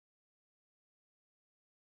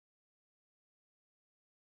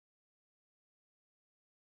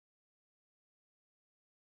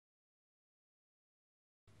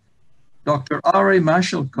Dr. R.A.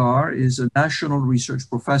 Mashelkar is a national research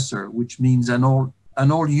professor, which means an all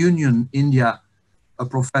Union India a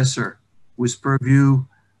professor with purview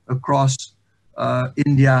across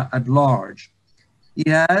India at large. He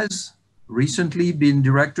has recently been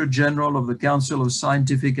Director General of the Council of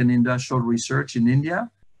Scientific and Industrial Research in India,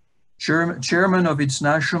 chairman of its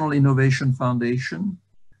National Innovation Foundation,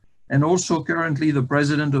 and also currently the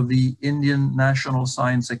president of the Indian National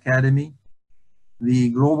Science Academy, the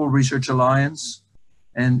Global Research Alliance,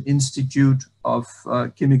 and Institute of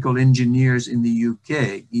Chemical Engineers in the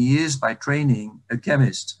UK. He is by training a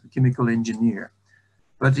chemist, a chemical engineer,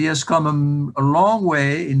 but he has come a long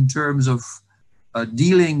way in terms of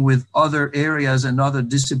dealing with other areas and other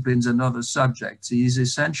disciplines and other subjects. He is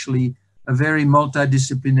essentially a very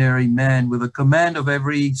multidisciplinary man with a command of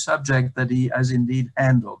every subject that he has indeed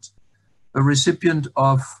handled. A recipient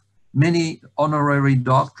of many honorary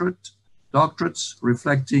doctorates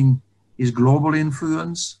reflecting his global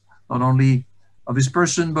influence, not only of his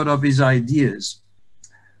person, but of his ideas.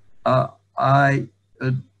 I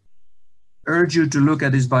urge you to look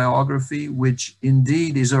at his biography, which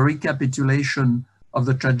indeed is a recapitulation of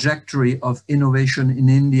the trajectory of innovation in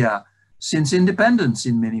India since independence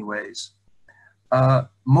in many ways.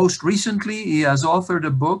 Most recently, he has authored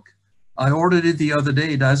a book. I ordered it the other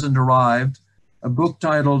day, it hasn't arrived, a book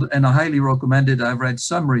titled, and I highly recommend it, I've read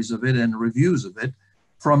summaries of it and reviews of it,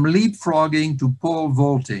 From Leapfrogging to Pole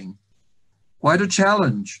Vaulting. Quite a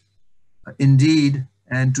challenge, indeed,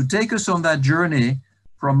 and to take us on that journey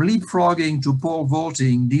from leapfrogging to pole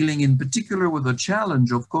vaulting, dealing in particular with the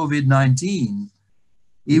challenge of COVID-19,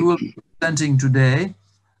 he will be presenting today.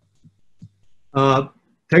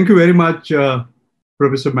 Thank you very much,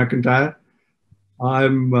 Professor McIntyre.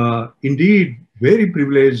 I'm indeed very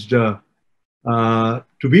privileged to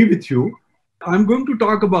be with you. I'm going to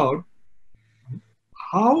talk about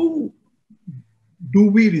how do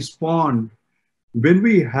we respond when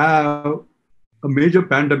we have a major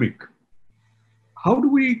pandemic? How do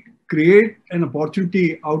we create an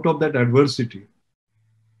opportunity out of that adversity?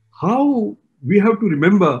 How we have to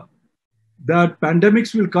remember that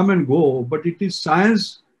pandemics will come and go, but it is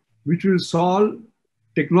science which will solve,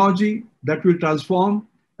 technology that will transform,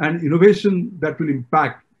 and innovation that will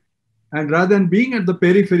impact. And rather than being at the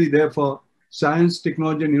periphery, therefore, science,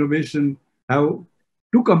 technology, and innovation have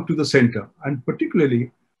to come to the center. And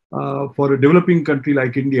particularly for a developing country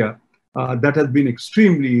like India, that has been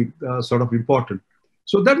extremely sort of important.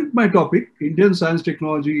 So that is my topic, Indian science,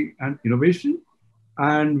 technology, and innovation.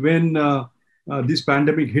 And when this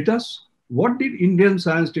pandemic hit us, what did Indian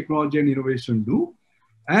science, technology, and innovation do?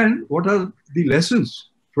 And what are the lessons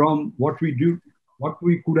from what we do, what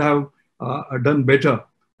we could have done better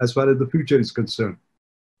as far as the future is concerned?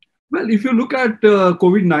 Well, if you look at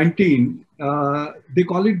COVID-19, they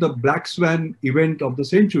call it the black swan event of the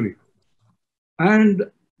century. And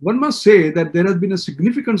one must say that there has been a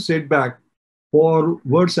significant setback for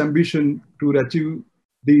world's ambition to achieve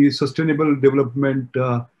the sustainable development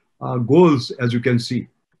goals, as you can see.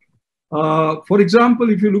 For example,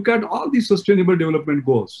 if you look at all the sustainable development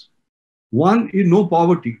goals, one is no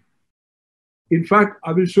poverty. In fact,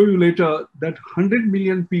 I will show you later that 100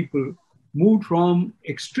 million people moved from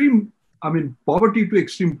extreme, poverty to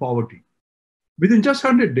extreme poverty within just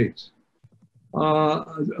 100 days.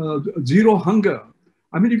 Zero hunger.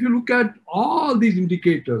 If you look at all these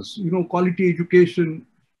indicators, quality education,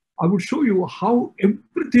 I would show you how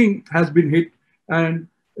everything has been hit. And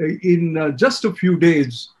in just a few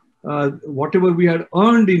days, whatever we had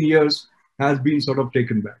earned in years has been sort of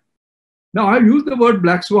taken back. Now, I use the word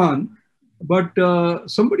black swan, but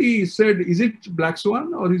somebody said, is it black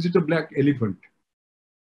swan or is it a black elephant?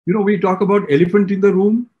 We talk about elephant in the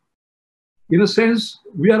room. In a sense,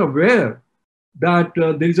 we are aware that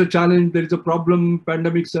there is a challenge, there is a problem,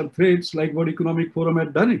 pandemics are threats, like World Economic Forum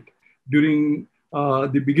had done it during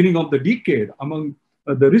the beginning of the decade. Among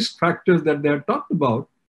the risk factors that they had talked about,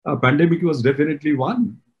 pandemic was definitely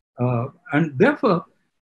one. And therefore,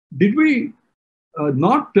 did we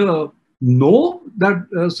not know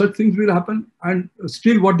that such things will happen? And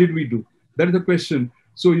still, what did we do? That is the question.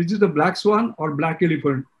 So is it a black swan or black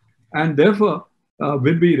elephant? And therefore,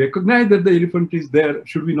 when we recognize that the elephant is there,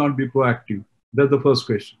 should we not be proactive? That's the first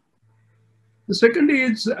question. The second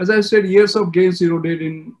is, as I said, years of gains eroded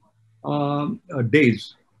in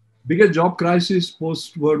days. Biggest job crisis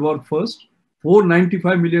post-World War I,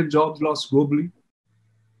 495 million jobs lost globally.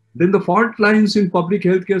 Then the fault lines in public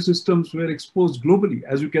healthcare systems were exposed globally.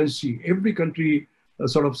 As you can see, every country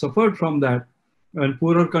sort of suffered from that, and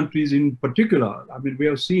poorer countries in particular. We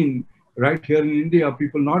have seen right here in India,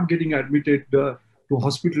 people not getting admitted to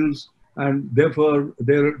hospitals and therefore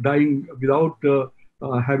they're dying without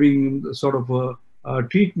having sort of a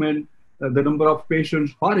treatment. The number of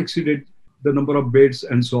patients far exceeded the number of beds,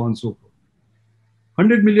 and so on and so forth.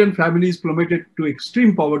 100 million families plummeted to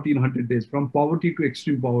extreme poverty in 100 days, from poverty to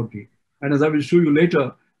extreme poverty. And as I will show you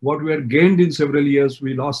later, what we had gained in several years,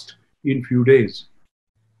 we lost in few days.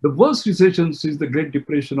 The worst recession since the Great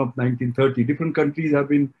Depression of 1930. Different countries have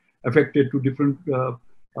been affected to different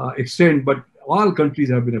extent, but all countries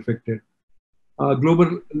have been affected.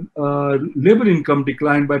 Global labor income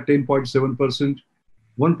declined by 10.7%.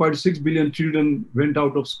 1.6 billion children went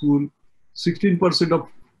out of school. 16% of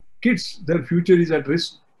kids, their future is at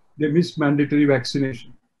risk. They missed mandatory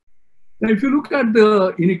vaccination. Now, if you look at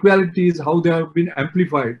the inequalities, how they have been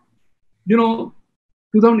amplified,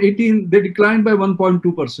 2018, they declined by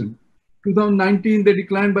 1.2%. 2019, they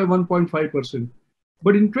declined by 1.5%.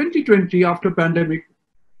 But in 2020, after pandemic,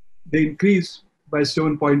 they increased by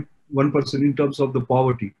 7.1% in terms of the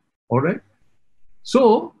poverty. All right.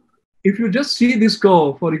 So if you just see this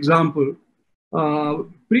curve, for example,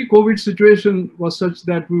 pre-COVID situation was such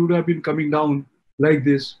that we would have been coming down like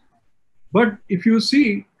this. But if you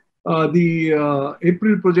see the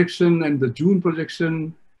April projection and the June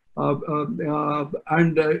projection,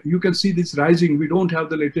 and you can see this rising. We don't have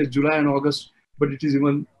the latest July and August, but it is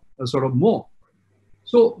even sort of more.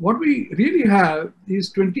 So what we really have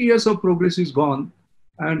is 20 years of progress is gone,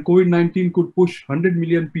 and COVID-19 could push 100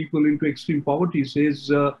 million people into extreme poverty, says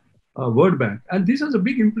World Bank. And this has a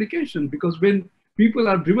big implication, because when people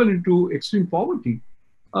are driven into extreme poverty,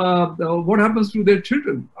 what happens to their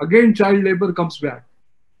children? Again, child labor comes back.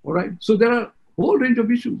 All right. So there are a whole range of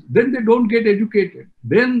issues. Then they don't get educated.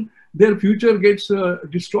 Then their future gets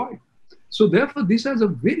destroyed. So therefore, this has a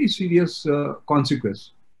very serious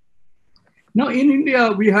consequence. Now, in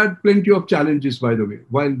India, we had plenty of challenges, by the way,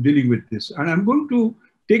 while dealing with this. And I'm going to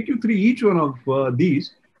take you through each one of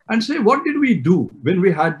these and say, what did we do when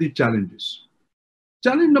we had the challenges?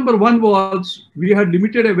 Challenge number one was we had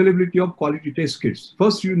limited availability of quality test kits.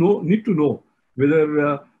 First, need to know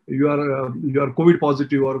whether you are COVID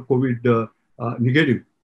positive or COVID negative.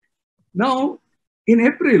 Now, in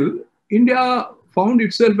April, India found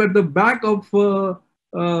itself at the back of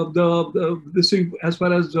this thing as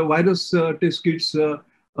far as virus test kits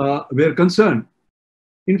were concerned.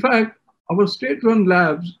 In fact, our state-run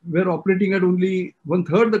labs were operating at only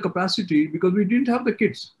 1/3 the capacity because we didn't have the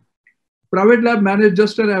kits. Private lab managed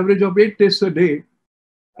just an average of 8 tests a day,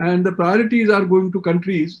 and the priorities are going to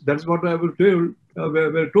countries, that's what I was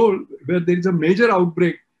told, where there is a major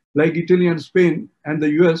outbreak like Italy and Spain and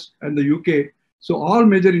the US and the UK. So all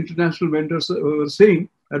major international vendors were saying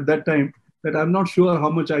at that time that I'm not sure how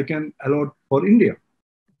much I can allot for India.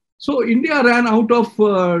 So India ran out of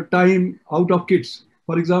time, out of kits.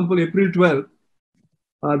 For example, April 12,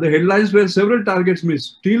 the headlines were several targets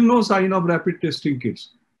missed, still no sign of rapid testing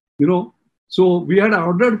kits. So we had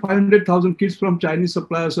ordered 500,000 kits from Chinese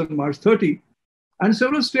suppliers on March 30, and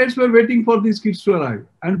several states were waiting for these kits to arrive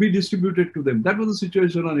and be distributed to them. That was the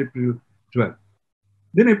situation on April 12.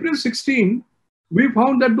 Then April 16, we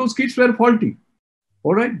found that those kits were faulty.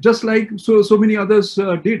 All right, just like so many others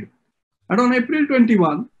did. And on April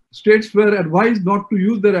 21, states were advised not to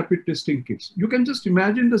use the rapid testing kits. You can just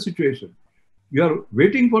imagine the situation. You are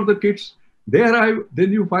waiting for the kits, they arrive,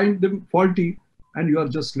 then you find them faulty, and you are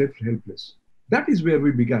just left helpless. That is where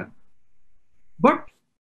we began. But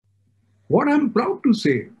what I'm proud to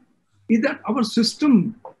say is that our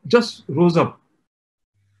system just rose up.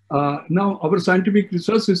 Now, our scientific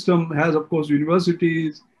research system has, of course,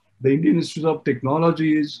 universities, the Indian Institute of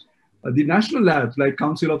Technologies, the national labs like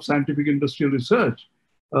Council of Scientific Industrial Research,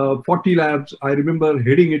 40 labs. I remember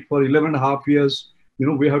heading it for 11.5 years.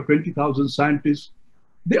 We have 20,000 scientists.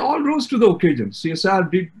 They all rose to the occasion. CSR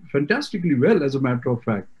did fantastically well, as a matter of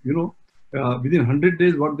fact. Within 100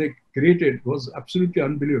 days, what they created was absolutely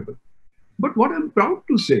unbelievable. But what I'm proud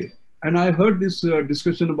to say, and I heard this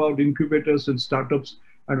discussion about incubators and startups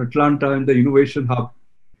at Atlanta and the Innovation Hub.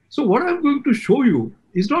 So what I'm going to show you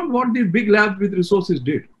is not what these big labs with resources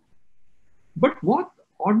did, but what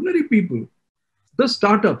ordinary people, the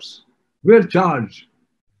startups were charged,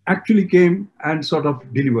 actually came and sort of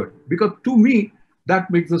delivered. Because to me, that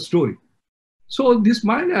makes the story. So this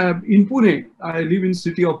my lab in Pune, I live in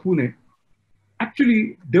city of Pune,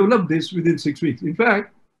 actually developed this within 6 weeks. In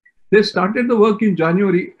fact, they started the work in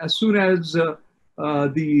January as soon as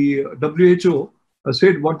the WHO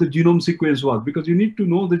said what the genome sequence was, because you need to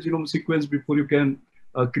know the genome sequence before you can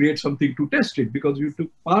create something to test it, because you took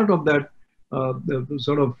part of that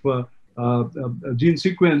gene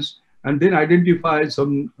sequence and then identify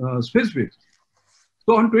some specifics.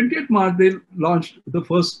 So on 20th March, they launched the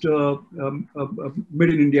first Made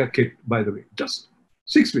in India kit, by the way, just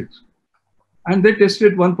 6 weeks. And they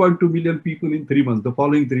tested 1.2 million people in 3 months, the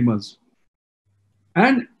following 3 months.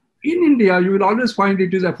 And in India, you will always find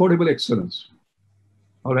it is affordable excellence.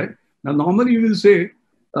 All right. Now, normally you will say,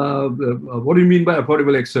 what do you mean by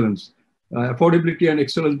affordable excellence? Affordability and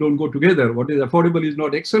excellence don't go together. What is affordable is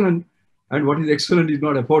not excellent, and what is excellent is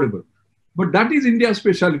not affordable. But that is India's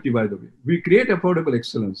specialty, by the way. We create affordable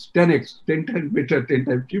excellence, 10x, 10 times better, 10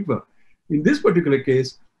 times cheaper. In this particular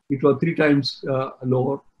case, it was 3 times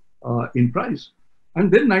lower in price. And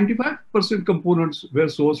then 95% components were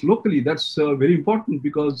sourced locally. That's very important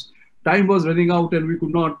because time was running out and we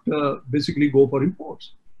could not basically go for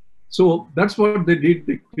imports. So that's what they did.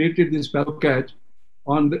 They created this Palo Catch.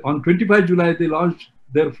 On 25 July, they launched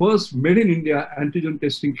their first Made in India antigen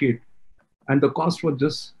testing kit. And the cost was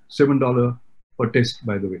just $7 per test,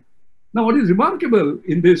 by the way. Now, what is remarkable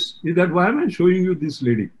in this is that why am I showing you this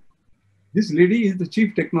lady? This lady is the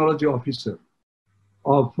Chief Technology Officer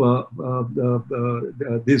of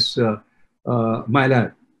my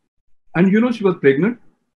lab. And you know, she was pregnant.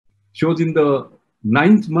 She was in the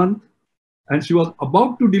 9th month and she was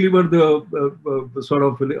about to deliver the sort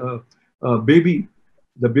of baby,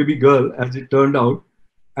 the baby girl, as it turned out.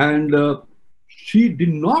 And she did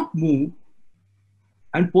not move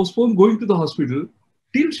and postponed going to the hospital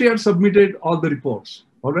till she had submitted all the reports.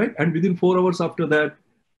 All right. And within 4 hours after that,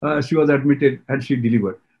 she was admitted and she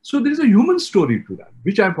delivered. So there is a human story to that,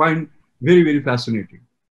 which I find very, very fascinating.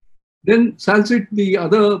 Then Salsit, the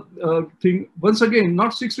other thing, once again,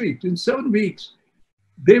 not 6 weeks, in 7 weeks,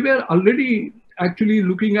 they were already actually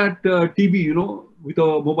looking at TB, you know, with a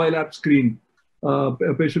mobile app screen, a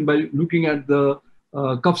patient by looking at the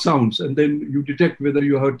cough sounds, and then you detect whether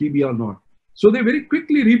you have TB or not. So they very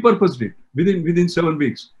quickly repurposed it within 7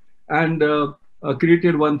 weeks and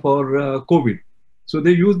created one for COVID. So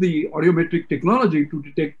they use the audiometric technology to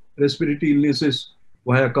detect respiratory illnesses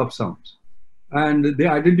via cough sounds. And they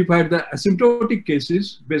identified the asymptomatic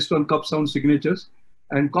cases based on cough sound signatures,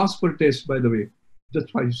 and cost per test, by the way, just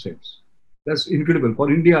 5 cents. That's incredible. For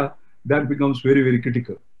India, that becomes very, very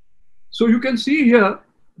critical. So you can see here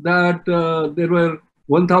that there were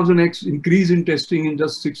 1000x increase in testing in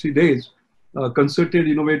just 60 days. Concerted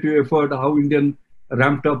innovative effort, how Indian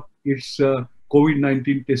ramped up its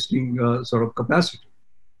COVID-19 testing sort of capacity.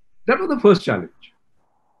 That was the first challenge.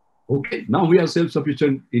 Okay, now we are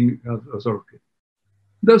self-sufficient in sort of.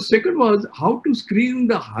 The second was how to screen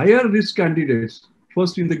the higher risk candidates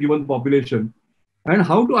first in the given population, and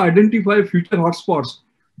how to identify future hotspots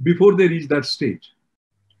before they reach that stage.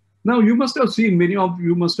 Now, you must have seen, many of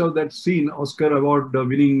you must have that seen Oscar Award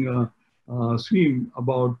winning film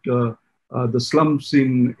about the slums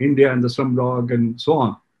in India and the slumdog and so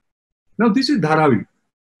on. Now, this is Dharavi.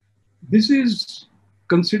 This is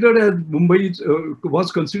considered as Mumbai's,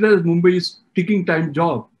 was considered as Mumbai's ticking time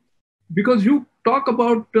job, because you talk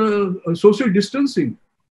about social distancing.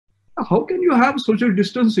 How can you have social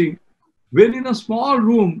distancing when in a small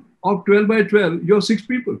room of 12 by 12, you're 6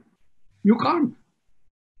 people? You can't.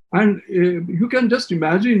 And you can just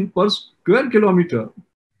imagine per square kilometer,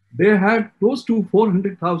 they had close to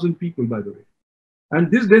 400,000 people, by the way.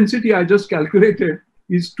 And this density I just calculated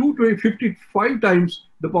is 255 times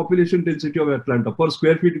the population density of Atlanta. Per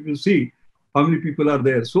square feet, if you see how many people are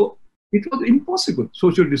there. So it was impossible,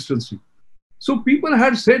 social distancing. So people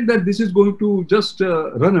had said that this is going to just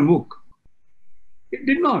run amok. It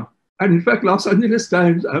did not. And in fact, Los Angeles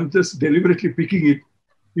Times, I'm just deliberately picking it.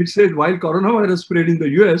 It said, while coronavirus spread in the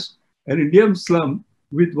US, an Indian slum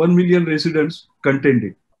with 1 million residents contained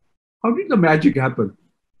it. How did the magic happen?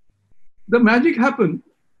 The magic happened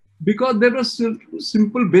because there were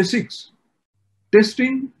simple basics: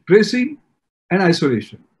 testing, tracing, and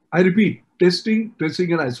isolation. I repeat, testing,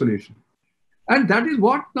 tracing, and isolation. And that is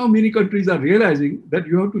what now many countries are realizing, that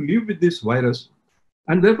you have to live with this virus.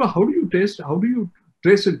 And therefore, how do you test? How do you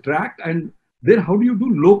trace and track? And then how do you do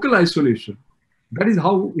local isolation? That is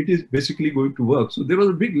how it is basically going to work. So there was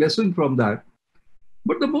a big lesson from that.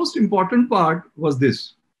 But the most important part was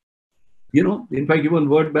this. You know, in fact, even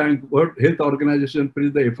World Bank, World Health Organization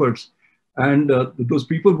praised the efforts. And those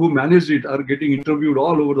people who managed it are getting interviewed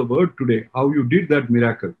all over the world today, how you did that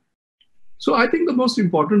miracle. So I think the most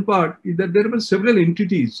important part is that there were several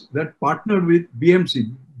entities that partnered with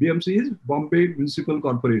BMC. BMC is Bombay Municipal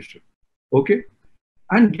Corporation. Okay.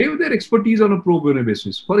 And gave their expertise on a pro bono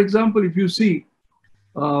basis. For example, if you see,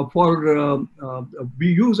 we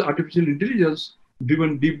use artificial intelligence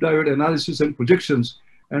driven deep dive analysis and projections,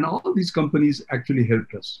 and all these companies actually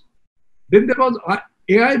helped us. Then there was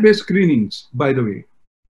AI based screenings, by the way,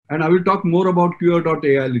 And I will talk more about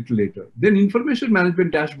QR.ai a little later. Then information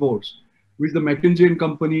management dashboards with the McKinsey and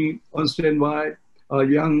Company, Ernst &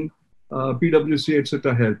 Young, PwC,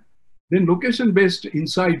 etc. help. Then location-based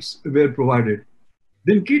insights were provided.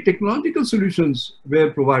 Then key technological solutions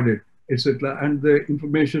were provided, etc. And the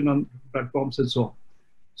information on platforms and so on.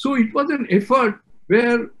 So it was an effort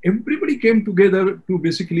where everybody came together to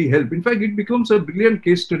basically help. In fact, it becomes a brilliant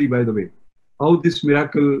case study, by the way, how this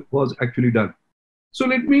miracle was actually done. So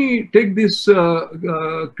let me take this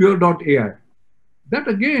Cure.ai. That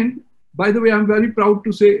again, by the way, I'm very proud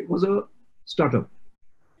to say was a startup.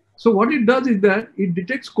 So what it does is that it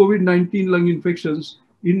detects COVID-19 lung infections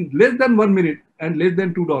in less than 1 minute and less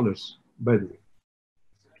than $2, by the way.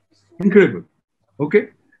 Incredible.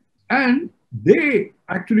 Okay. And they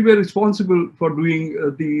actually were responsible for doing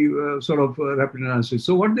the sort of rapid analysis.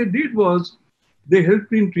 So what they did was they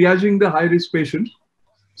helped in triaging the high-risk patients.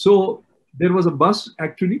 So there was a bus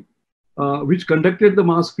actually which conducted the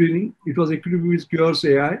mass screening. It was equipped with Cure's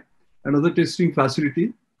AI and other testing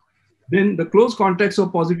facility. Then the close contacts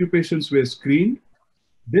of positive patients were screened.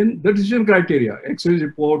 Then the decision criteria, X-ray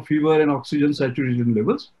report, fever and oxygen saturation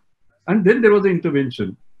levels. And then there was the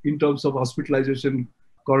intervention in terms of hospitalization,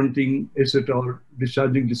 quarantine, etc., or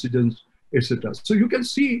discharging decisions, etc. So you can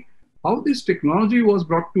see how this technology was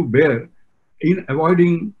brought to bear in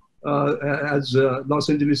avoiding, as Los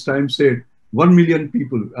Angeles Times said, 1 million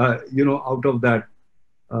people, out of that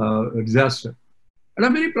disaster. And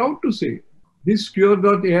I'm very proud to say this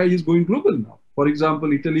Cure.ai is going global now. For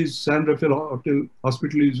example, Italy's San Rafael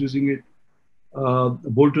Hospital is using it.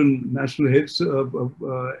 Bolton National Health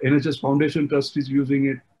NHS Foundation Trust is using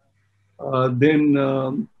it.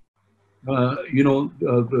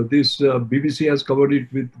 This BBC has covered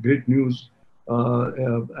it with great news.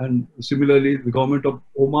 And similarly, the government of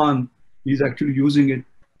Oman is actually using it.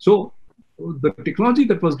 So the technology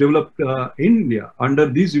that was developed in India under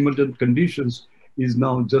these emergent conditions is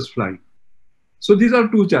now just flying. So these are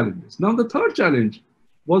two challenges. Now the third challenge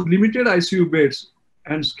was limited ICU beds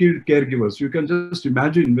and skilled caregivers. You can just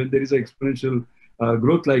imagine when there is an exponential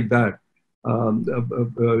growth like that,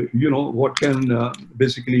 what can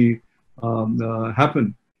basically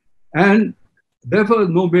happen. And therefore,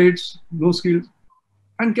 no beds, no skills.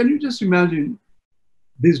 And can you just imagine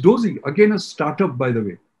this dosing, again, a startup, by the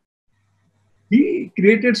way. He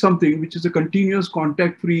created something which is a continuous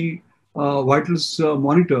contact-free vitals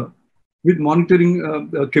monitor with monitoring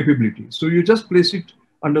capability. So you just place it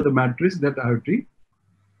under the mattress, that IoT,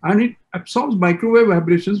 and it absorbs microwave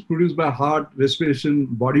vibrations produced by heart, respiration,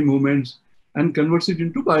 body movements, and converts it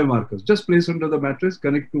into biomarkers. Just place under the mattress,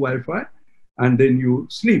 connect to Wi-Fi, and then you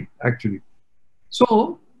sleep, actually.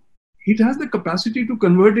 So it has the capacity to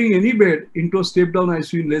converting any bed into a step-down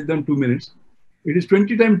ICU in less than 2 minutes. It is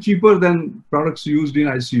 20 times cheaper than products used in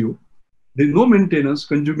ICU. There's no maintenance,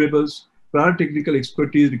 consumables, prior technical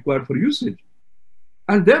expertise required for usage.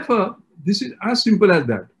 And therefore, this is as simple as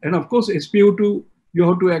that. And of course, SpO2, you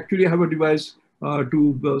have to actually have a device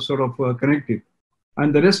to connect it.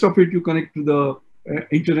 And the rest of it, you connect to the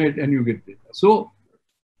internet and you get data. So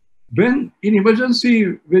when in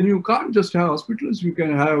emergency, when you can't just have hospitals, you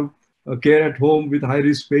can have care at home with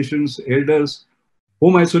high-risk patients, elders,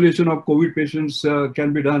 home isolation of COVID patients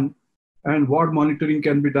can be done, and ward monitoring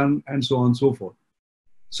can be done, and so on and so forth.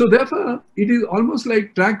 So therefore, it is almost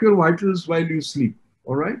like track your vitals while you sleep,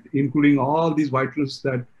 all right, including all these vitals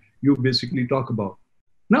that you basically talk about.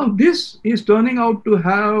 Now, this is turning out to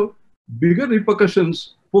have bigger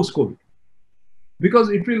repercussions post-COVID, because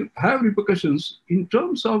it will have repercussions in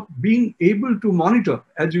terms of being able to monitor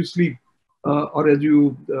as you sleep or as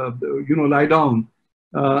you lie down,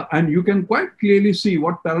 and you can quite clearly see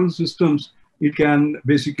what parallel systems it can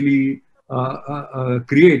basically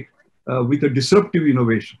create with a disruptive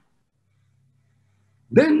innovation.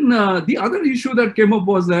 Then the other issue that came up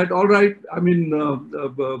was that, all right, I mean,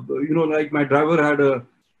 like my driver had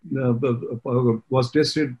was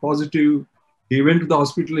tested positive. He went to the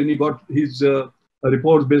hospital and he got his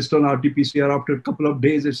reports based on RT-PCR after a couple of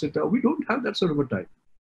days, etc. We don't have that sort of a time.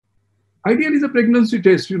 Ideally, the pregnancy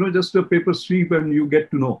test, just a paper sweep and you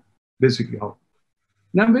get to know basically how.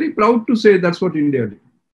 And I'm very proud to say that's what India did.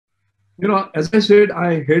 As I said,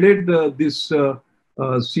 I headed this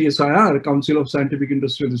CSIR, Council of Scientific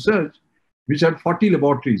Industrial Research, which had 40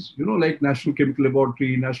 laboratories, like National Chemical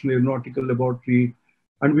Laboratory, National Aeronautical Laboratory,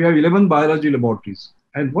 and we have 11 biology laboratories.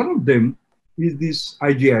 And one of them is this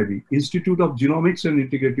IGIB, Institute of Genomics and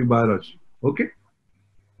Integrative Biology, okay?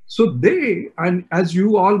 So they, and as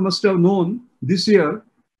you all must have known, this year,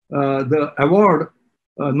 the award,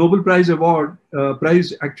 Nobel Prize award,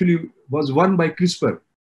 prize actually was won by CRISPR.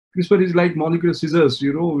 CRISPR is like molecular scissors,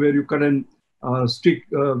 where you cut and stick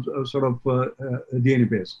DNA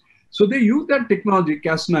base. So they use that technology,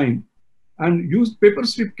 Cas9, and use paper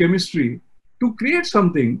strip chemistry to create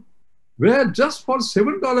something where just for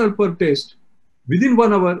 $7 per test, within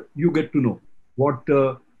 1 hour, you get to know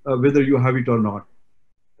whether you have it or not.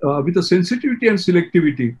 With a sensitivity and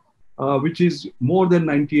selectivity, which is more than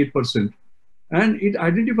 98%. And it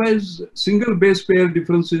identifies single base pair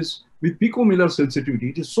differences with picomolar sensitivity.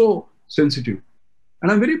 It is so sensitive.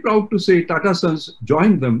 And I'm very proud to say Tata Sons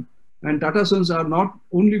joined them. And Tata Sons are not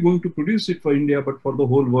only going to produce it for India, but for the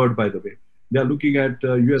whole world, by the way. They are looking at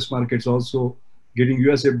US markets also, getting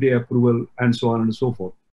US FDA approval, and so on and so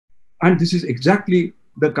forth. And this is exactly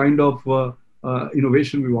the kind of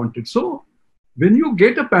innovation we wanted. So when you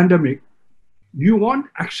get a pandemic, you want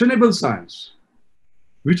actionable science,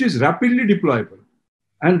 which is rapidly deployable.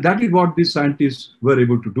 And that is what these scientists were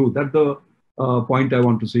able to do. That's the point I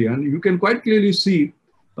want to say. And you can quite clearly see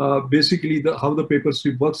basically how the paper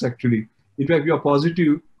strip works actually. In fact, if you are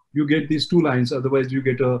positive, you get these 2 lines, otherwise you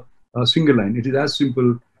get a single line. It is as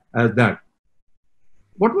simple as that.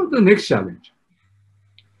 What was the next challenge?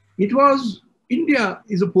 It was India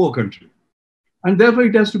is a poor country, and therefore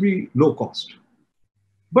it has to be low cost.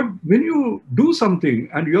 But when you do something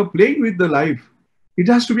and you're playing with the life, it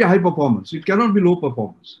has to be high performance. It cannot be low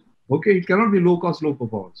performance. Okay, it cannot be low cost, low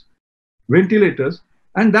performance. Ventilators,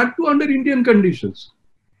 and that too under Indian conditions.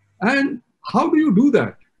 And how do you do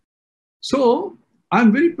that? So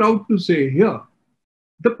I'm very proud to say here,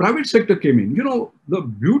 the private sector came in. The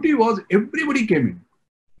beauty was everybody came in.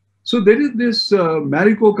 So there is this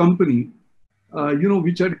Marico company,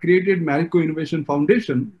 which had created Marico Innovation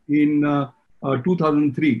Foundation in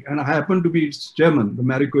 2003. And I happened to be its chairman, the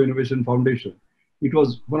Marico Innovation Foundation. It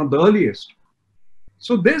was one of the earliest.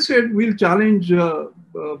 So they said, we'll challenge the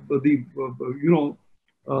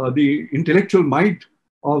intellectual might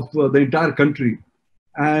of the entire country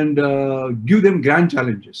and give them grand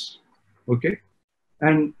challenges. Okay.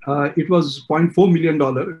 And it was $0.4 million,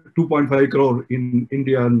 2.5 crore in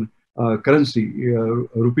Indian currency,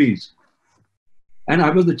 rupees. And I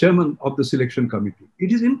was the chairman of the selection committee.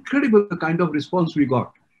 It is incredible the kind of response we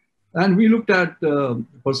got. And we looked at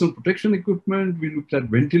personal protection equipment, we looked at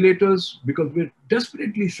ventilators, because we're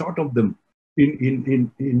desperately short of them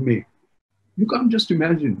in May. You can't just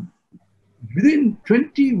imagine. Within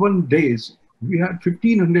 21 days, we had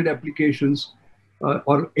 1,500 applications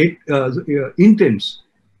or intents,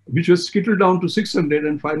 which was skittled down to 600,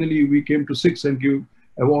 and finally we came to 6 and give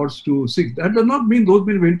awards to 6. That does not mean those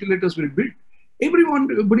many ventilators were built.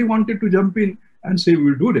 Everybody wanted to jump in and say,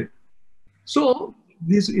 we'll do it. So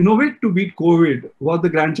this innovate to beat COVID was the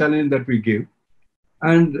grand challenge that we gave.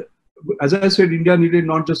 And as I said, India needed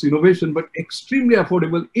not just innovation, but extremely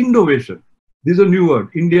affordable innovation. This is a new word,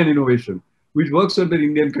 Indian innovation, which works under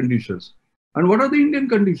Indian conditions. And what are the Indian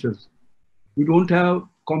conditions? We don't have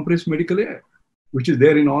compressed medical air, which is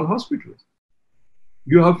there in all hospitals.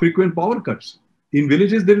 You have frequent power cuts. In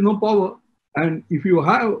villages, there is no power. And if you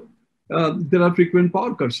have, there are frequent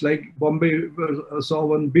power cuts, like Bombay saw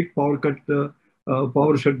one big power cut,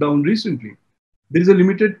 power shutdown recently. There is a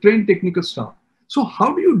limited trained technical staff. So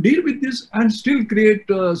how do you deal with this and still create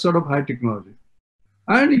sort of high technology?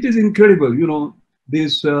 And it is incredible,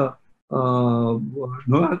 this Mashelkar,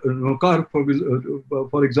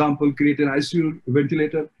 for example, create an ICU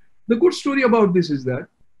ventilator. The good story about this is that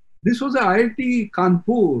this was an IIT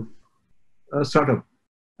Kanpur startup,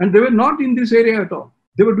 and they were not in this area at all.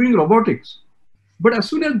 They were doing robotics. But as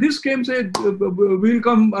soon as this came, said, we'll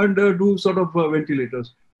come and do sort of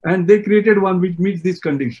ventilators. And they created one which meets these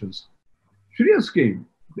conditions. Shreyas came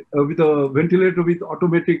with a ventilator with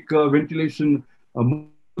automatic ventilation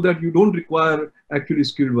so that you don't require actually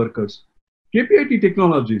skilled workers. KPIT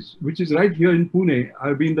Technologies, which is right here in Pune,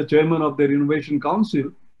 I've been the chairman of their innovation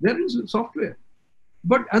council, they're in software.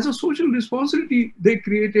 But as a social responsibility, they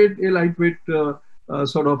created a lightweight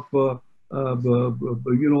sort of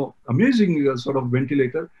amazing sort of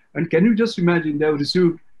ventilator. And can you just imagine, they have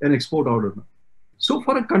received an export order now. So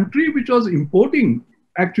for a country which was importing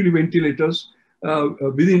actually ventilators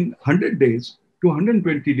within 100 days to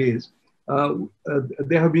 120 days,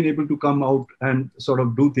 they have been able to come out and sort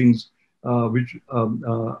of do things which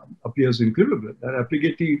appears incredible. That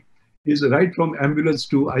applicative is right from ambulance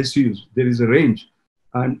to ICUs. There is a range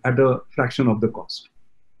and at a fraction of the cost.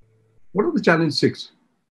 What are the challenge 6?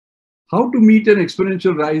 How to meet an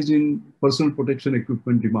exponential rise in personal protection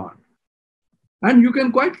equipment demand. And you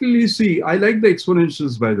can quite clearly see, I like the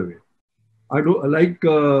exponentials, by the way. I like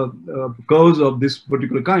curves of this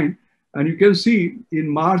particular kind. And you can see in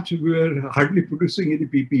March, we were hardly producing any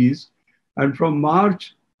PPEs. And from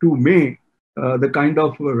March to May, the kind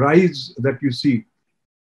of rise that you see.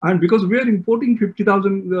 And because we are importing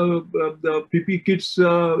 50,000 the PP kits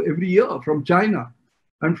every year from China.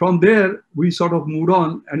 And from there, we sort of moved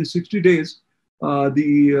on. And in 60 days,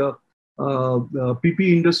 the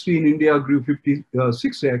PP industry in India grew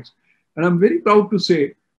 56x. And I'm very proud to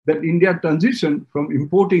say that India transitioned from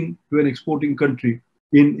importing to an exporting country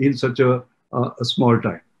in such a small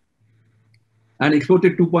time. And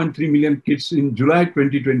exported 2.3 million kits in July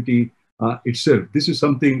 2020 itself. This is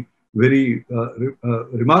something very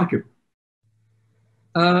remarkable.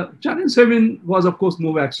 Challenge 7 was, of course,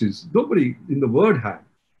 no vaccines. Nobody in the world had.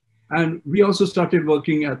 And we also started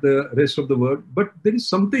working at the rest of the world. But there is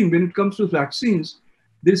something, when it comes to vaccines,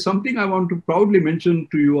 there is something I want to proudly mention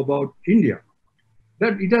to you about India,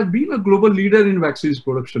 that it has been a global leader in vaccines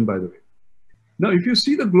production, by the way. Now, if you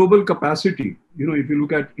see the global capacity, if you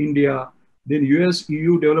look at India, then US,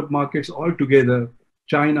 EU, developed markets all together,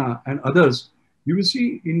 China and others, you will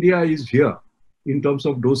see India is here in terms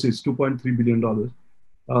of doses, $2.3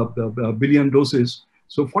 billion doses.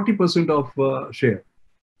 So 40% of share.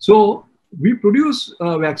 So we produce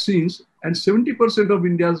vaccines, and 70% of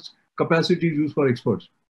India's capacity is used for exports.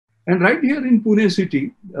 And right here in Pune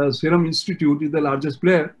city, Serum Institute is the largest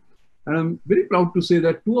player. And I'm very proud to say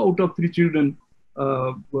that 2 out of 3 children,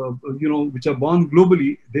 which are born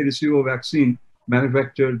globally, they receive a vaccine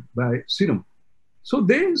manufactured by Serum. So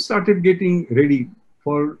they started getting ready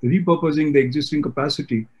for repurposing the existing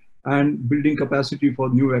capacity and building capacity for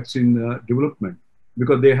new vaccine development,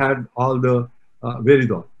 because they had all the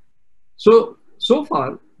wherewithal. So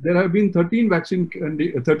far, there have been 30 vaccine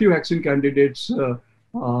candidates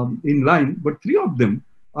in line, but 3 of them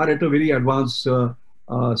are at a very advanced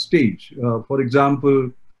stage. For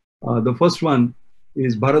example, the first one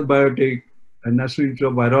is Bharat Biotech and National Institute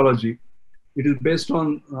of Virology. It is based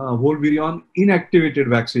on whole virion inactivated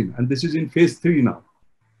vaccine, and this is in phase 3 now.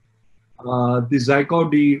 The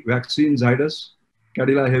Zycod vaccine, Zydus,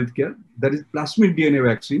 Cadila Healthcare, that is plasmid DNA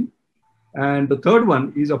vaccine. And the third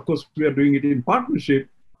one is, of course, we are doing it in partnership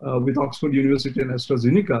with Oxford University and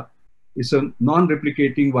AstraZeneca. It's a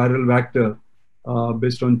non-replicating viral vector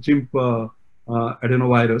based on chimp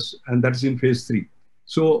adenovirus, and that's in phase 3.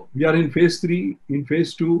 So we are in phase 3, in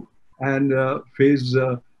phase 2, and phase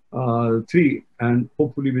 3, and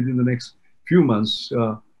hopefully within the next few months,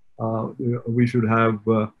 we should have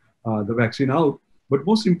the vaccine out. But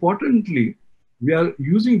most importantly, we are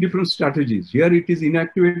using different strategies. Here it is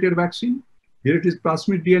inactivated vaccine, here it is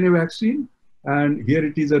plasmid DNA vaccine, and here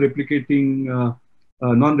it is a replicating,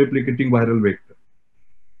 non-replicating viral vector.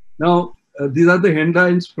 Now, these are the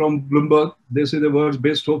headlines from Bloomberg. They say the world's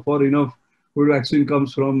best hope for enough COVID vaccine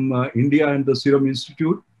comes from India and the Serum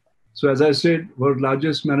Institute. So as I said, world's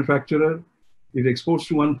largest manufacturer. It exports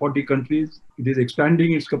to 140 countries. It is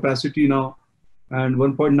expanding its capacity now, and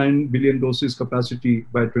 1.9 billion doses capacity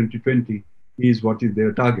by 2020 is what is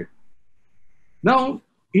their target. Now,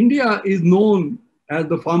 India is known as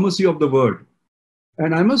the pharmacy of the world.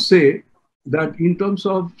 And I must say that in terms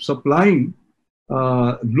of supplying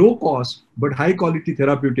low cost but high quality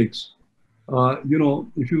therapeutics,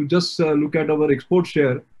 if you just look at our export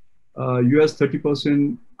share, US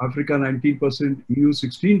 30%, Africa 19%, EU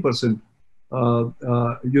 16%,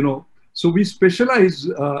 so we specialize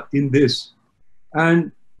in this.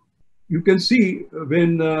 And you can see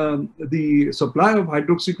when the supply of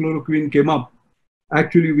hydroxychloroquine came up,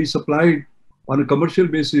 actually we supplied on a commercial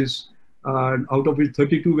basis, out of which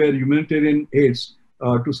 32 were humanitarian aids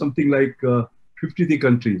to something like 53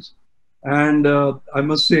 countries. And I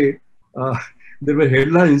must say, there were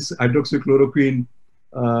headlines, hydroxychloroquine,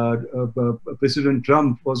 President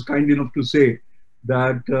Trump was kind enough to say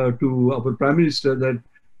that to our Prime Minister that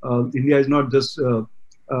India is not just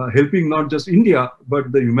helping not just India,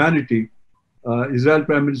 but the humanity. Israel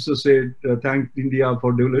Prime Minister said, thanked India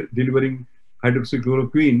for delivering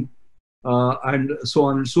hydroxychloroquine, and so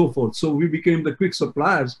on and so forth. So we became the quick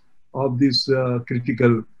suppliers of this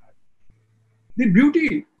critical. The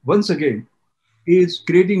beauty, once again, is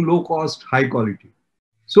creating low cost, high quality.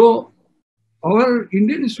 So our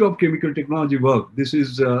Indian Institute of Chemical Technology work, this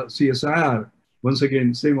is CSIR, once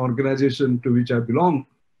again, same organization to which I belong.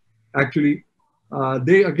 Actually,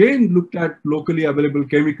 they again looked at locally available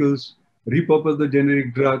chemicals, repurposed the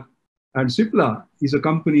generic drug, and Cipla is a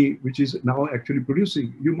company which is now actually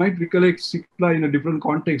producing. You might recollect Cipla in a different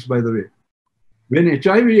context, by the way. When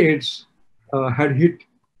HIV/AIDS had hit,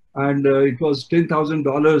 and it was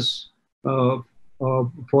 $10,000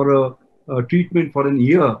 for a treatment for an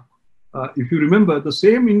year. If you remember, the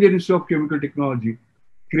same Indian Institute of Chemical Technology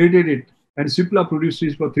created it, and Cipla produced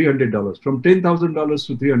it for $300, from $10,000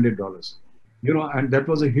 to $300. and that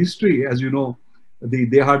was a history, as you know, they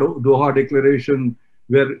had Doha Declaration,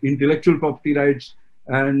 where intellectual property rights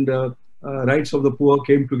and rights of the poor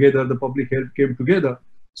came together, the public health came together.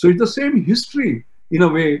 So it's the same history in a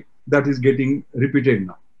way that is getting repeated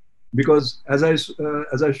now, because as I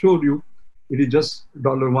showed you, it is just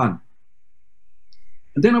 $1.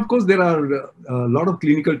 And then, of course, there are a lot of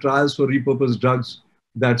clinical trials for repurposed drugs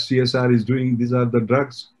that CSR is doing. These are the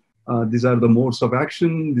drugs, these are the modes of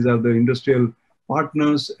action, these are the industrial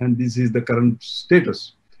partners, and this is the current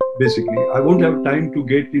status, basically. I won't have time to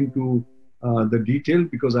get into the detail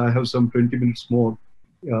because I have some 20 minutes more,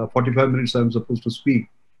 45 minutes I'm supposed to speak,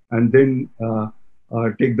 and then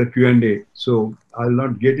take the Q&A. So I'll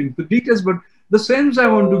not get into the details, but the sense I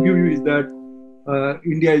want to give you is that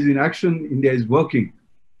India is in action, India is working.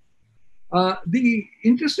 The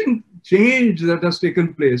interesting change that has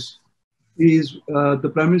taken place is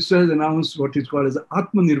the Prime Minister has announced what is called as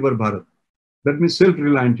Atmanirbhar Bharat. That means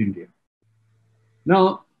self-reliant India.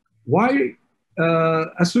 Now, why,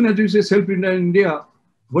 as soon as you say self-reliant India,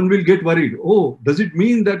 one will get worried. Oh, does it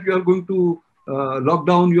mean that you are going to lock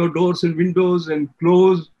down your doors and windows and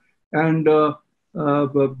close and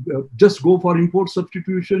just go for import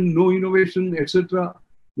substitution, no innovation, etc.,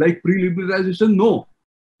 like pre-liberalization? No.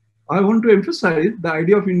 I want to emphasize the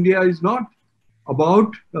idea of India is not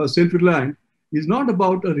about self-reliant, is not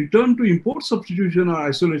about a return to import substitution or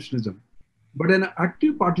isolationism, but an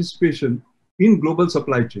active participation in global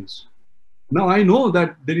supply chains. Now, I know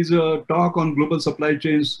that there is a talk on global supply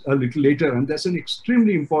chains a little later, and that's an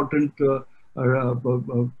extremely important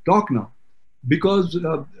talk now, because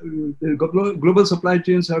global supply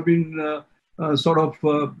chains have been sort of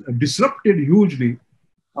disrupted hugely,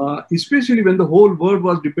 especially when the whole world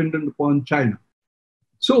was dependent upon China.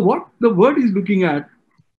 So what the world is looking at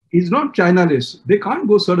is not China-less. They can't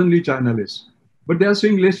go suddenly China-less, but they are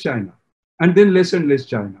saying less China, and then less and less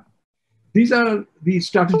China. These are the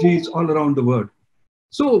strategies all around the world.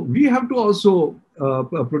 So we have to also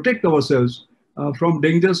protect ourselves from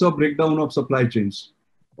dangers of breakdown of supply chains,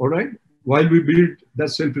 all right, while we build that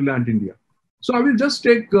self-reliant India. So I will just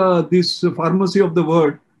take this pharmacy of the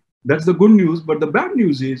world. That's the good news, but the bad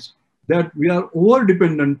news is that we are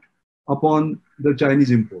over-dependent upon the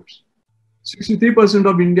Chinese imports. 63%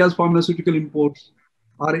 of India's pharmaceutical imports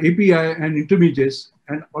are API and intermediates,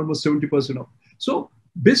 and almost 70% of. So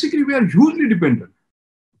basically, we are hugely dependent.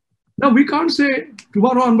 Now, we can't say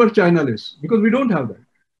tomorrow onwards China-less, because we don't have that.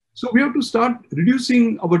 So we have to start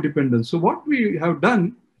reducing our dependence. So what we have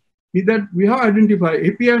done is that we have identified,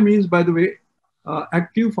 API means, by the way,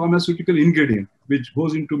 active pharmaceutical ingredient, which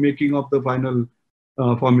goes into making of the final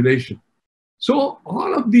formulation. So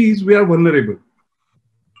all of these, we are vulnerable.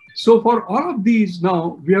 So for all of these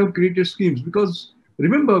now, we have created schemes, because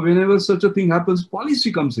remember, whenever such a thing happens,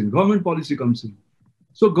 policy comes in, government policy comes in.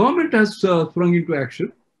 So government has sprung into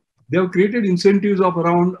action. They have created incentives of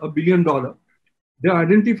around $1 billion. They have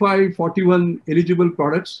identified 41 eligible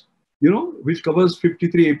products, which covers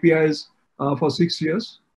 53 APIs for 6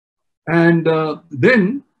 years. And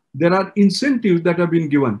then there are incentives that have been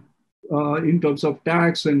given in terms of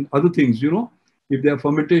tax and other things, if they are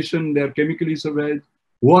fermentation, they are chemically surveyed,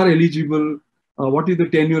 who are eligible, what is the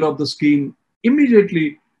tenure of the scheme.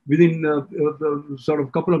 Immediately, within sort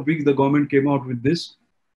of couple of weeks, the government came out with this.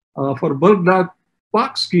 For bulk drug,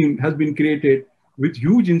 park scheme has been created with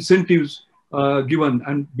huge incentives given,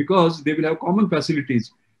 and because they will have common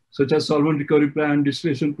facilities such as solvent recovery plant,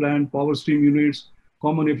 distillation plant, power steam units,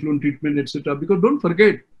 common effluent treatment, etc. Because don't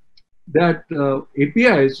forget that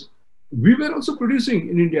APIs we were also producing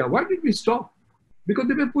in India. Why did we stop? Because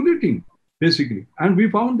they were polluting, basically. And we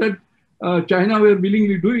found that China were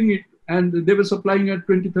willingly doing it, and they were supplying at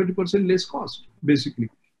 20-30% less cost, basically.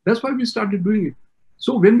 That's why we started doing it.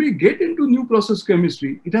 So when we get into new process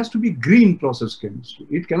chemistry, it has to be green process chemistry.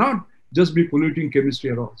 It cannot just be polluting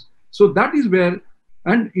chemistry at all. So that is where,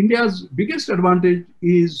 and India's biggest advantage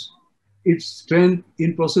is its strength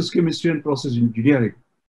in process chemistry and process engineering.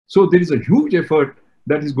 So there is a huge effort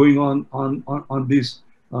that is going on this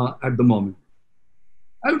at the moment.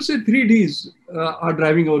 I would say 3 Ds are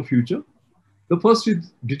driving our future. The first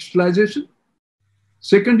is digitalization.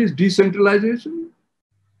 Second is decentralization.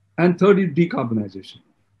 And third is decarbonization.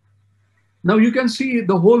 Now you can see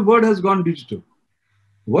the whole world has gone digital.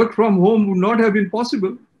 Work from home would not have been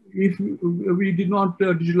possible if we did not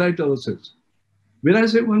digitalize ourselves. When I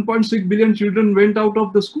say 1.6 billion children went out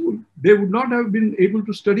of the school, they would not have been able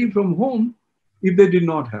to study from home if they did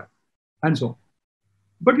not have, and so on.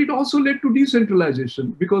 But it also led to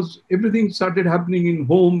decentralization, because everything started happening in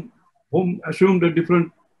home. Home assumed a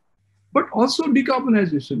different, but also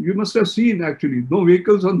decarbonization. You must have seen actually no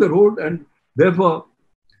vehicles on the road, and Therefore,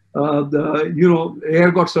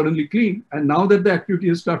 air got suddenly clean. And now that the activity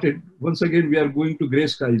has started, once again, we are going to gray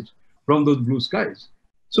skies from those blue skies.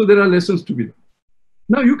 So there are lessons to be learned.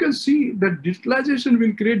 Now you can see that digitalization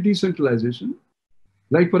will create decentralization.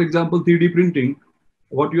 Like, for example, 3D printing.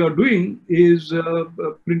 What you are doing is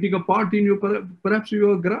printing a part in your, perhaps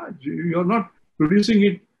your garage. You are not producing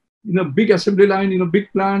it in a big assembly line, in a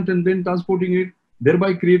big plant, and then transporting it,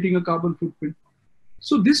 thereby creating a carbon footprint.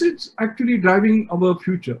 So this is actually driving our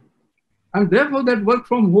future. And therefore, that work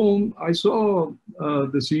from home, I saw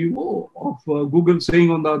the CEO of Google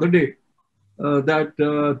saying on the other day that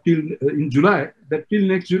till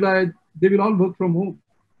next July, they will all work from home.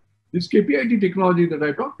 This KPIT technology that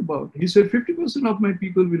I talked about, he said 50% of my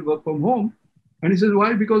people will work from home. And he says,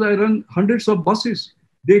 why? Because I run hundreds of buses.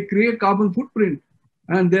 They create carbon footprint.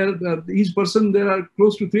 And each person, there are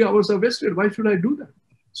close to 3 hours are wasted. Why should I do that?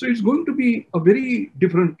 So it's going to be a very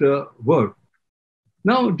different world.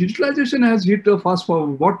 Now, digitalization has hit a fast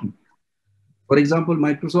forward button. For example,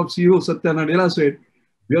 Microsoft CEO Satya Nadella said,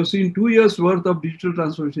 we have seen 2 years worth of digital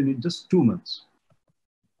transformation in just 2 months.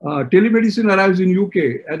 Telemedicine arrives in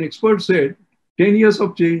UK, and experts said 10 years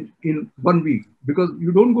of change in 1 week, because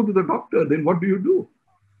you don't go to the doctor, then what do you do?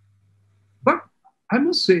 But I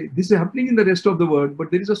must say, this is happening in the rest of the world, but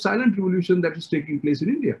there is a silent revolution that is taking place in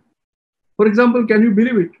India. For example, can you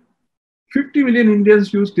believe it? 50 million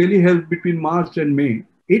Indians used telehealth between March and May.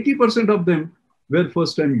 80% of them were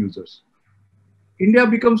first-time users. India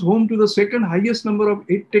becomes home to the second highest number of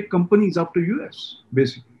tech companies after US,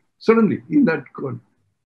 basically, suddenly in that country.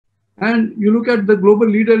 And you look at the global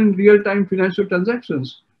leader in real-time financial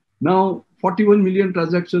transactions, now 41 million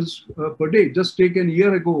transactions per day, just taken a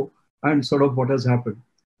year ago, and sort of what has happened.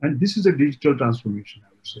 And this is a digital transformation, I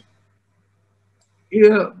would say.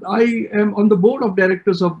 I am on the board of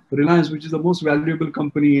directors of Reliance, which is the most valuable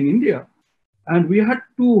company in India. And we had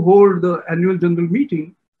to hold the annual general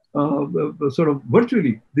meeting sort of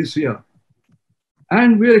virtually this year.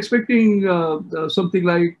 And we are expecting something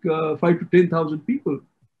like 5 to 10,000 people.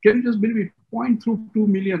 Can you just believe it? 0.2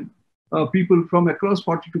 million people from across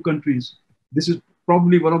 42 countries. This is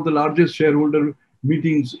probably one of the largest shareholder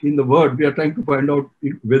meetings in the world. We are trying to find out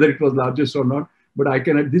whether it was largest or not. But I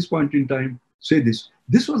can, at this point in time, say this.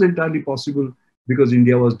 This was entirely possible because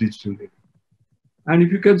India was digital ready. And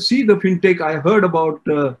if you can see the fintech, I heard about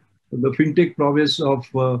the fintech prowess of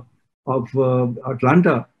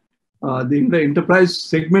Atlanta. In the enterprise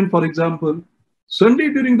segment, for example, Sunday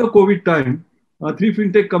during the COVID time, 3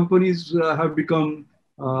 fintech companies have become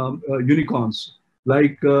unicorns,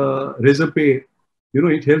 like Razorpay. You know,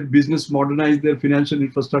 it helps business modernize their financial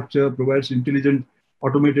infrastructure, provides intelligent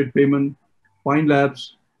automated payment. Pine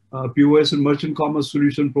Labs, POS and merchant commerce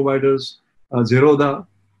solution providers. Zerodha,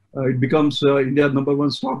 it becomes India's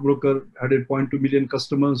 #1 stockbroker, added 0.2 million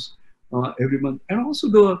customers every month. And also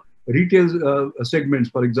the retail segments,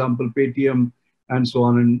 for example, Paytm, and so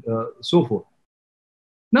on and so forth.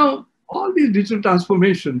 Now, all these digital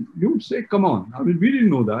transformation, you would say, come on, I mean, we didn't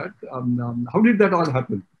know that. How did that all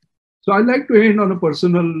happen? So I'd like to end on a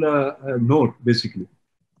personal note, basically.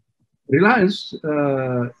 Reliance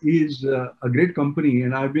is a great company,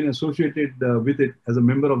 and I've been associated with it as a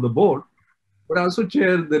member of the board, but I also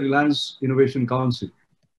chair the Reliance Innovation Council.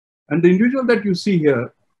 And the individual that you see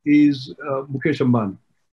here is Mukesh Ambani.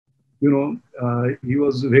 You know, he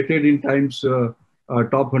was rated in Times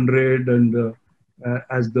top 100 and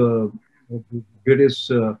as the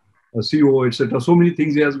greatest CEO, etc. So many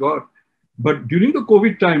things he has got. But during the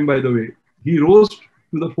COVID time, by the way, he rose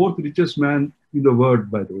to the 4th richest man in the world,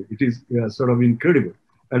 by the way. It is sort of incredible.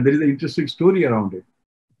 And there is an interesting story around it.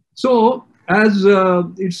 So, as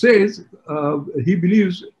it says, he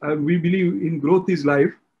believes, we believe in growth is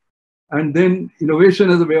life, and then innovation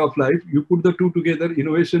as a way of life. You put the two together,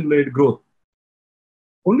 innovation-led growth.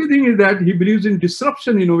 Only thing is that he believes in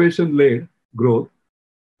disruption, innovation-led growth,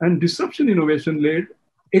 and disruption, innovation-led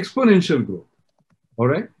exponential growth. All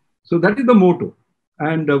right? So that is the motto.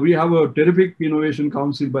 And we have a terrific innovation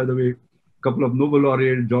council, by the way, a couple of Nobel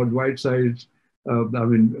laureates, George Whitesides, I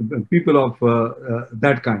mean, people of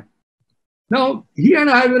that kind. Now, he and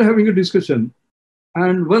I were having a discussion.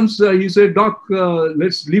 And once he said, Doc,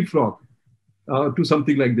 let's leapfrog to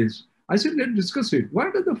something like this. I said, let's discuss it.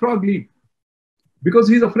 Why does the frog leap? Because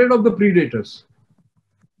he's afraid of the predators.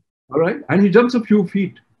 All right? And he jumps a few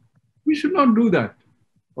feet. We should not do that.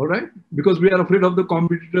 All right? Because we are afraid of the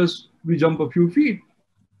competitors, we jump a few feet.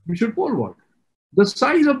 We should pole vault. The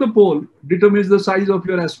size of the pole determines the size of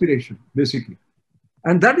your aspiration, basically.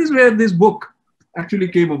 And that is where this book actually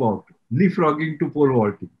came about, leapfrogging to pole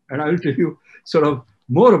vaulting. And I will tell you sort of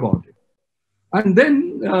more about it. And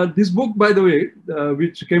then this book, by the way,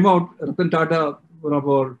 which came out, Ratan Tata, one of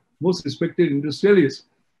our most respected industrialists,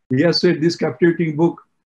 he has said this captivating book,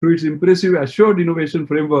 through its impressive assured innovation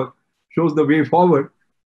framework, shows the way forward.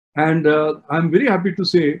 And I'm very happy to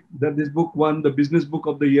say that this book won the Business Book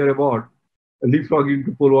of the Year award, Leapfrogging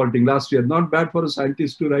to Pole Vaulting, last year. Not bad for a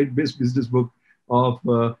scientist to write best business book of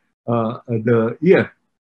the year.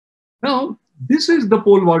 Now, this is the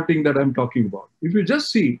pole vaulting that I'm talking about. If you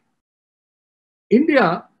just see,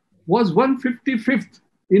 India was 155th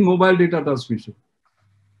in mobile data transmission.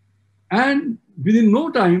 And within no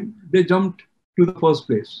time, they jumped to the first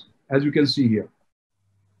place, as you can see here.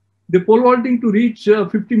 The pole vaulting to reach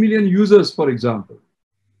 50 million users, for example.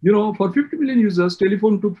 You know, for 50 million users,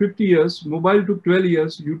 telephone took 50 years, mobile took 12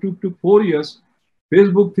 years, YouTube took 4 years,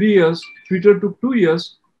 Facebook 3 years, Twitter took 2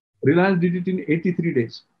 years, Reliance did it in 83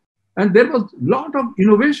 days. And there was a lot of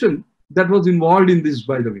innovation that was involved in this,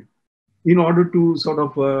 by the way, in order to sort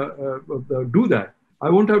of do that. I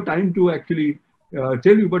won't have time to actually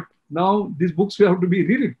tell you, but now these books will have to be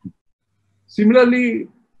rewritten. Similarly,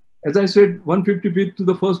 as I said, 155th to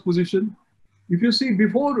the first position. If you see,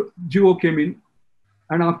 before Jio came in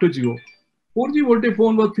and after Jio, 4G VoLTE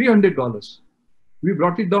phone was $300. We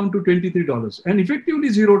brought it down to $23 and effectively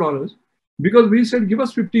 $0 because we said, give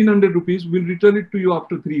us 1,500 rupees, we'll return it to you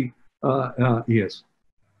after 3 years.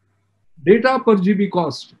 Data per GB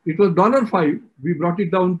cost, it was $5, we brought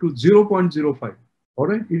it down to 0.05. All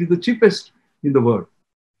right, it is the cheapest in the world.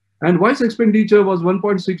 And voice expenditure was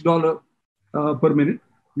 $1.6 per minute.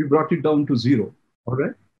 We brought it down to 0. All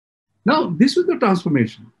right. Now, this is the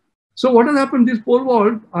transformation. So what has happened? This pole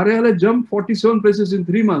vault, RIL has jumped 47 places in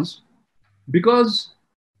 3 months because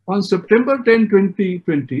on September 10,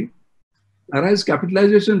 2020, RIL's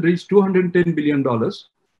capitalization reached $210 billion.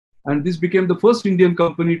 And this became the first Indian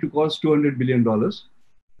company to cost $200 billion.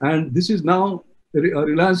 And this is now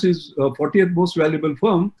Reliance's 40th most valuable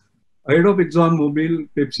firm, ahead of ExxonMobil,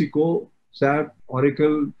 PepsiCo, SAP,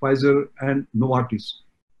 Oracle, Pfizer, and Novartis.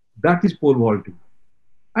 That is pole vaulting.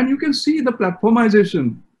 And you can see the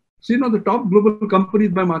platformization. See, the top global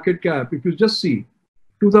companies by market cap, if you just see,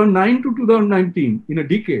 2009 to 2019, in a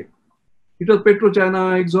decade, it was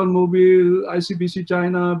PetroChina, ExxonMobil, ICBC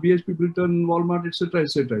China, BHP Billiton, Walmart, etc.,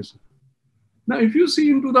 etc., etc. Now, if you see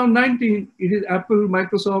in 2019, it is Apple,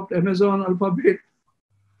 Microsoft, Amazon, Alphabet.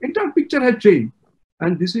 Entire picture has changed.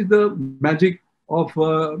 And this is the magic of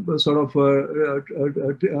the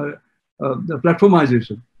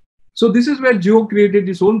platformization. So this is where Jio created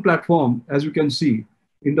its own platform, as you can see,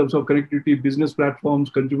 in terms of connectivity, business platforms,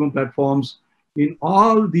 consumer platforms, in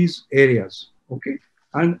all these areas, okay?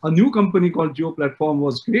 And a new company called Jio Platform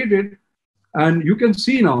was created. And you can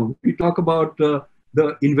see now, we talk about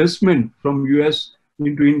the investment from US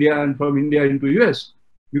into India and from India into US.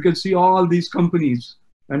 You can see all these companies,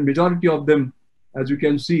 and majority of them, as you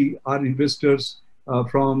can see, are investors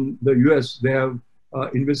from the US. They have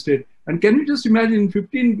invested. And can you just imagine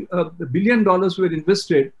 $15 billion were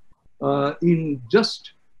invested in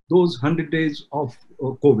just those 100 days of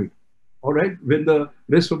COVID, all right, when the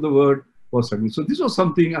rest of the world was struggling. So this was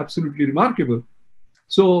something absolutely remarkable.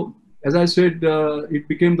 So as I said, it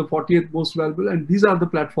became the 40th most valuable. And these are the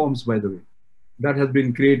platforms, by the way, that has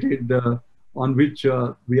been created on which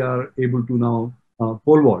we are able to now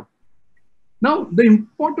pole vault. Now, the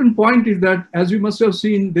important point is that, as you must have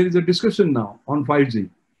seen, there is a discussion now on 5G.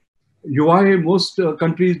 UI, most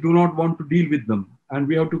countries do not want to deal with them, and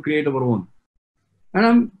we have to create our own. And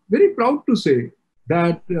I'm very proud to say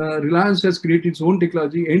that Reliance has created its own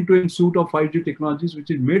technology, end-to-end suite of 5G technologies, which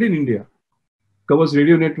is made in India, covers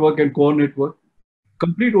radio network and core network,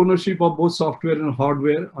 complete ownership of both software and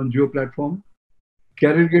hardware on Jio platform,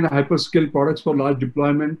 carrier-grade hyperscale products for large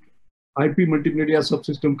deployment, IP multimedia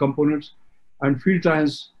subsystem components, and field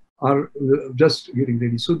trials are just getting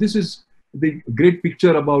ready. So this is the great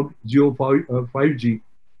picture about Jio 5G,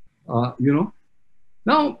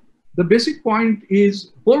 Now, the basic point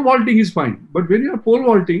is pole vaulting is fine, but when you are pole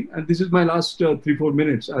vaulting, and this is my last 3-4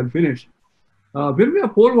 minutes, I'll finish. When we are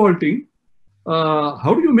pole vaulting,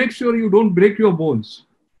 how do you make sure you don't break your bones?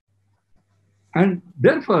 And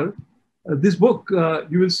therefore, this book,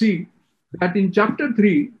 you will see that in chapter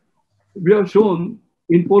 3, we have shown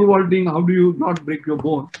in pole vaulting, how do you not break your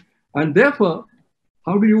bone? And therefore,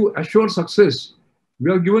 how do you assure success?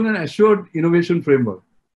 We have given an assured innovation framework.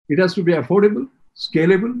 It has to be affordable,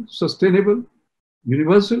 scalable, sustainable,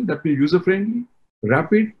 universal, that means user-friendly,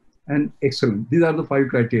 rapid, and excellent. These are the 5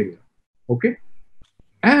 criteria, okay?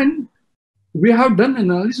 And we have done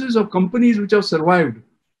analysis of companies which have survived.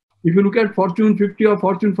 If you look at Fortune 50 or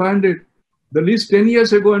Fortune 500, the list 10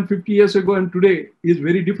 years ago and 50 years ago and today is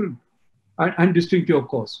very different. and distinctive, of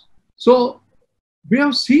course. So we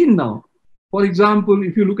have seen now, for example,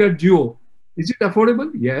 if you look at Jio, is it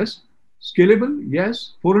affordable? Yes. Scalable?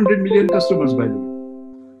 Yes. 400 million customers, by the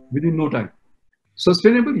way, within no time.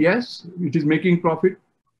 Sustainable? Yes. It is making profit.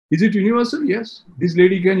 Is it universal? Yes. This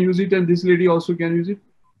lady can use it and this lady also can use it.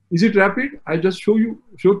 Is it rapid? I just showed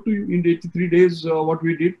to you in 83 days what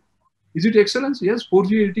we did. Is it excellence? Yes.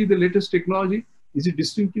 4G LTE, the latest technology. Is it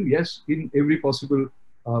distinctive? Yes, in every possible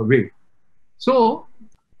way. So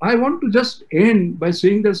I want to just end by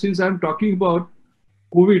saying that since I'm talking about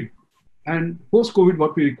COVID and post-COVID,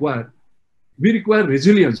 what we require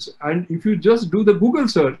resilience. And if you just do the Google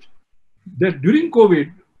search, that during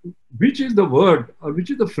COVID, which is the word or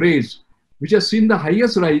which is the phrase which has seen the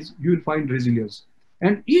highest rise, you will find resilience.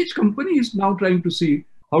 And each company is now trying to see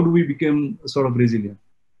how do we become sort of resilient.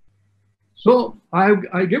 So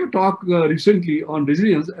I gave a talk recently on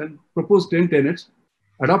resilience and proposed 10 tenets.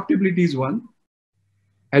 Adaptability is one,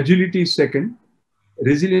 agility is second,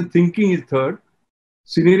 resilient thinking is third,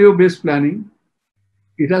 scenario-based planning.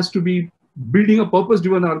 It has to be building a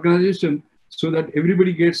purpose-driven organization so that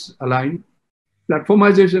everybody gets aligned.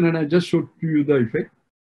 Platformization, and I just showed to you the effect.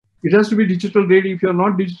 It has to be digital ready. If you're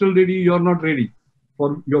not digital ready, you're not ready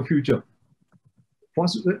for your future.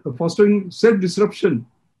 Fostering self-disruption,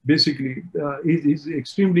 basically, is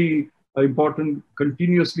extremely important.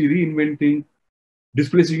 Continuously reinventing,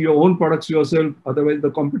 displacing your own products yourself, otherwise the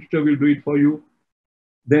competitor will do it for you.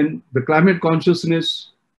 Then the climate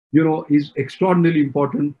consciousness, is extraordinarily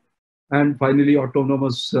important. And finally,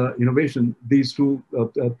 autonomous innovation. These three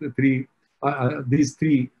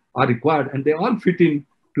are required, and they all fit in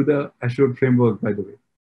to the assured framework, by the way.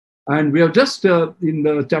 And we have just in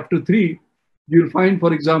the chapter 3, you'll find,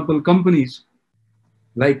 for example, companies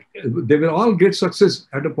like they will all get success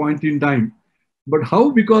at a point in time. But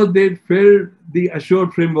how? Because they failed the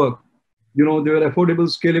assured framework. They were affordable,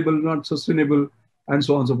 scalable, not sustainable, and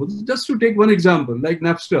so on and so forth. Just to take one example, like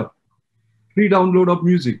Napster, free download of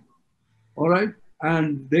music, all right?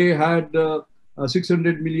 And they had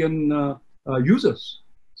 600 million users.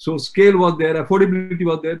 So scale was there, affordability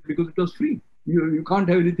was there because it was free. You can't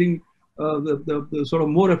have anything the sort of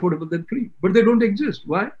more affordable than free. But they don't exist.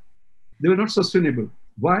 Why? They were not sustainable.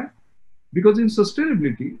 Why? Because in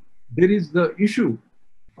sustainability, there is the issue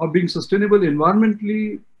of being sustainable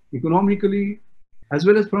environmentally, economically, as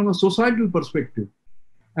well as from a societal perspective.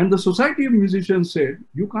 And the Society of Musicians said,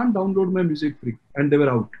 you can't download my music free. And they were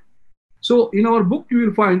out. So in our book, you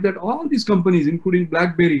will find that all these companies, including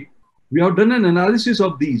BlackBerry, we have done an analysis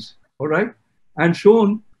of these, all right, and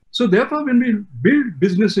shown. So therefore, when we build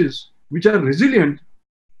businesses which are resilient,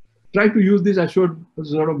 try to use this assured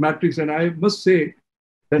sort of matrix. And I must say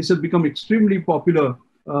that this has become extremely popular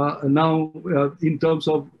now in terms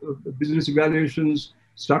of business evaluations,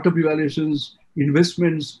 startup evaluations,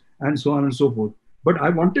 investments, and so on and so forth. But I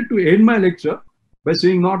wanted to end my lecture by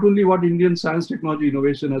saying not only what Indian science, technology,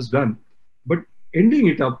 innovation has done, but ending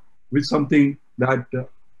it up with something that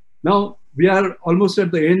now we are almost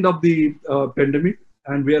at the end of the pandemic,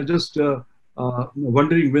 and we are just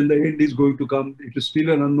wondering when the end is going to come. It is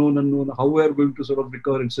still an unknown, how we are going to sort of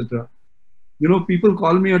recover, etc. People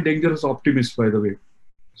call me a dangerous optimist, by the way.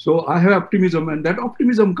 So I have optimism, and that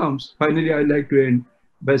optimism comes. Finally, I like to end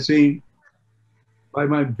by saying, by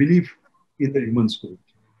my belief in the human spirit.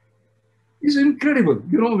 It's incredible.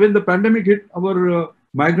 When the pandemic hit, our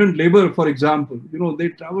migrant labor, for example, they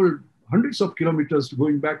traveled hundreds of kilometers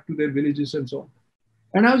going back to their villages and so on.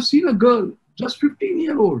 And I've seen a girl, just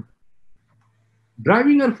 15-year-old,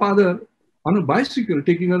 driving her father on a bicycle,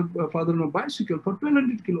 taking her father on a bicycle for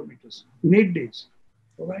 1,200 kilometers in 8 days.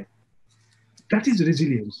 All right. That is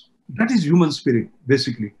resilience. That is human spirit,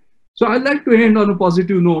 basically. So I'd like to end on a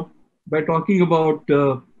positive note by talking about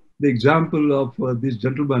the example of this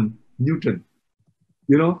gentleman, Newton,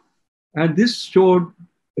 and this showed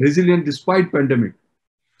resilience despite pandemic.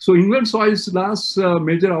 So England saw its last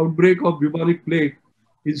major outbreak of bubonic plague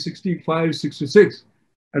in 65, 66.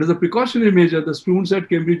 And as a precautionary measure, the students at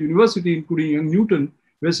Cambridge University, including young Newton,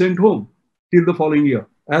 were sent home till the following year,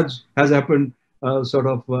 as has happened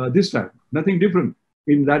this time. Nothing different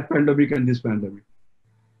in that pandemic and this pandemic.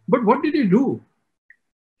 But what did he do?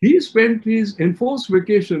 He spent his enforced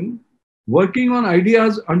vacation working on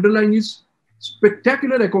ideas underlying his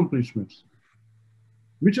spectacular accomplishments,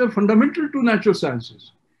 which are fundamental to natural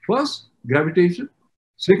sciences. First, gravitation.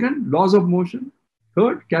 Second, laws of motion.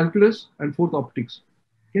 Third, calculus. And fourth, optics.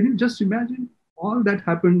 Can you just imagine? All that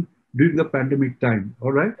happened during the pandemic time,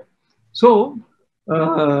 all right? So,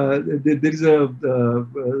 there is a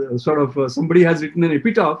somebody has written an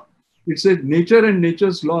epitaph. It says, nature and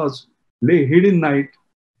nature's laws lay hid in night,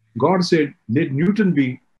 God said, let Newton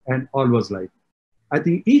be, and all was light. I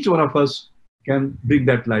think each one of us can bring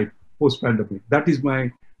that light post-pandemic. That is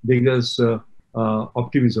my biggest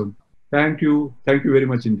optimism. Thank you. Thank you very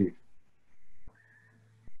much indeed.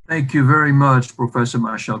 Thank you very much, Professor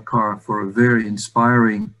Mashelkar, for a very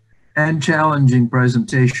inspiring and challenging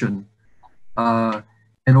presentation,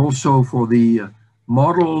 and also for the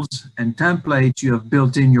models and templates you have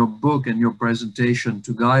built in your book and your presentation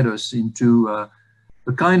to guide us into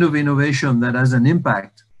the kind of innovation that has an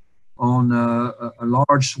impact on a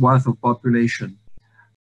large swath of population.